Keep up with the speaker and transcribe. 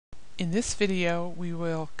In this video, we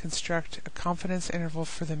will construct a confidence interval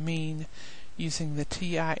for the mean using the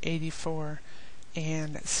TI-84,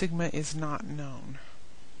 and sigma is not known.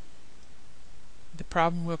 The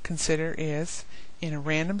problem we'll consider is, in a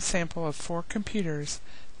random sample of 4 computers,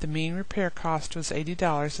 the mean repair cost was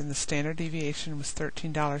 $80 and the standard deviation was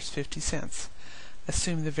 $13.50.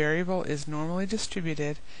 Assume the variable is normally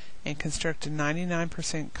distributed and construct a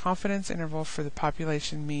 99% confidence interval for the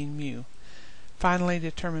population mean mu. Finally,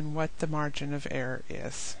 determine what the margin of error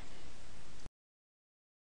is.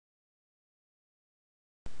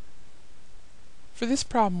 For this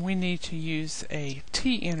problem, we need to use a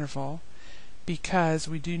t-interval because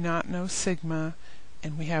we do not know sigma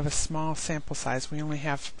and we have a small sample size. We only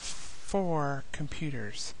have 4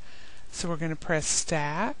 computers. So we're going to press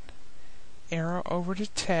Stat, arrow over to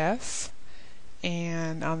Tests,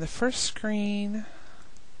 and on the first screen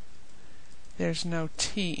there's no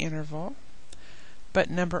t-interval. But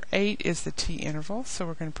number 8 is the t-interval, so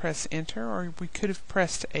we're going to press Enter, or we could have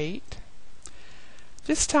pressed 8.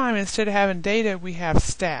 This time, instead of having data, we have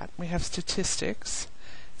stat. We have statistics.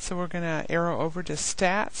 So we're going to arrow over to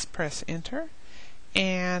Stats, press Enter,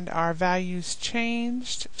 and our values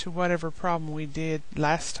changed to whatever problem we did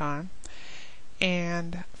last time.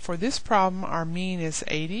 And for this problem, our mean is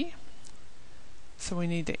 80, so we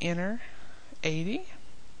need to enter 80.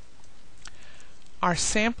 Our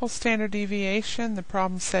sample standard deviation, the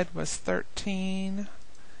problem said, was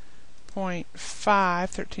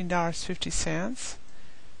 $13.50.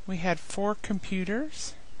 We had 4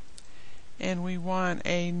 computers, and we want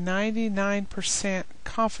a 99%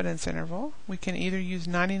 confidence interval. We can either use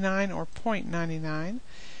 99 or 0.99,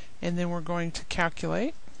 and then we're going to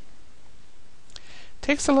calculate.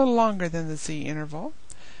 Takes a little longer than the z-interval,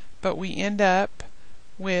 but we end up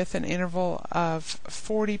with an interval of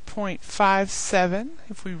 40.57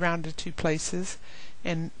 if we round to 2 places,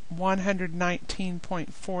 and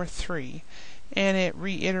 119.43. And it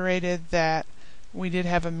reiterated that we did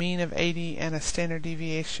have a mean of 80 and a standard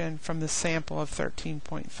deviation from the sample of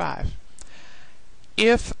 13.5.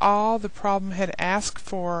 If all the problem had asked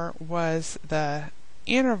for was the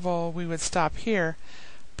interval, we would stop here,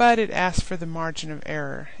 but it asked for the margin of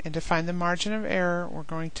error. And to find the margin of error, we're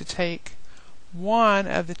going to take one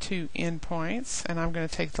of the 2 endpoints, and I'm going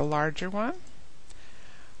to take the larger one,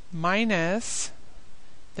 minus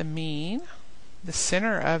the mean, the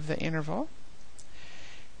center of the interval,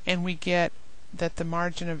 and we get that the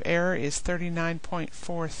margin of error is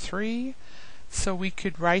 39.43. So we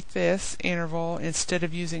could write this interval, instead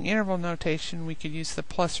of using interval notation, we could use the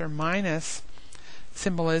plus or minus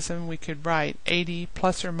symbolism. We could write 80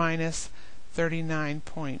 plus or minus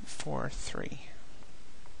 39.43.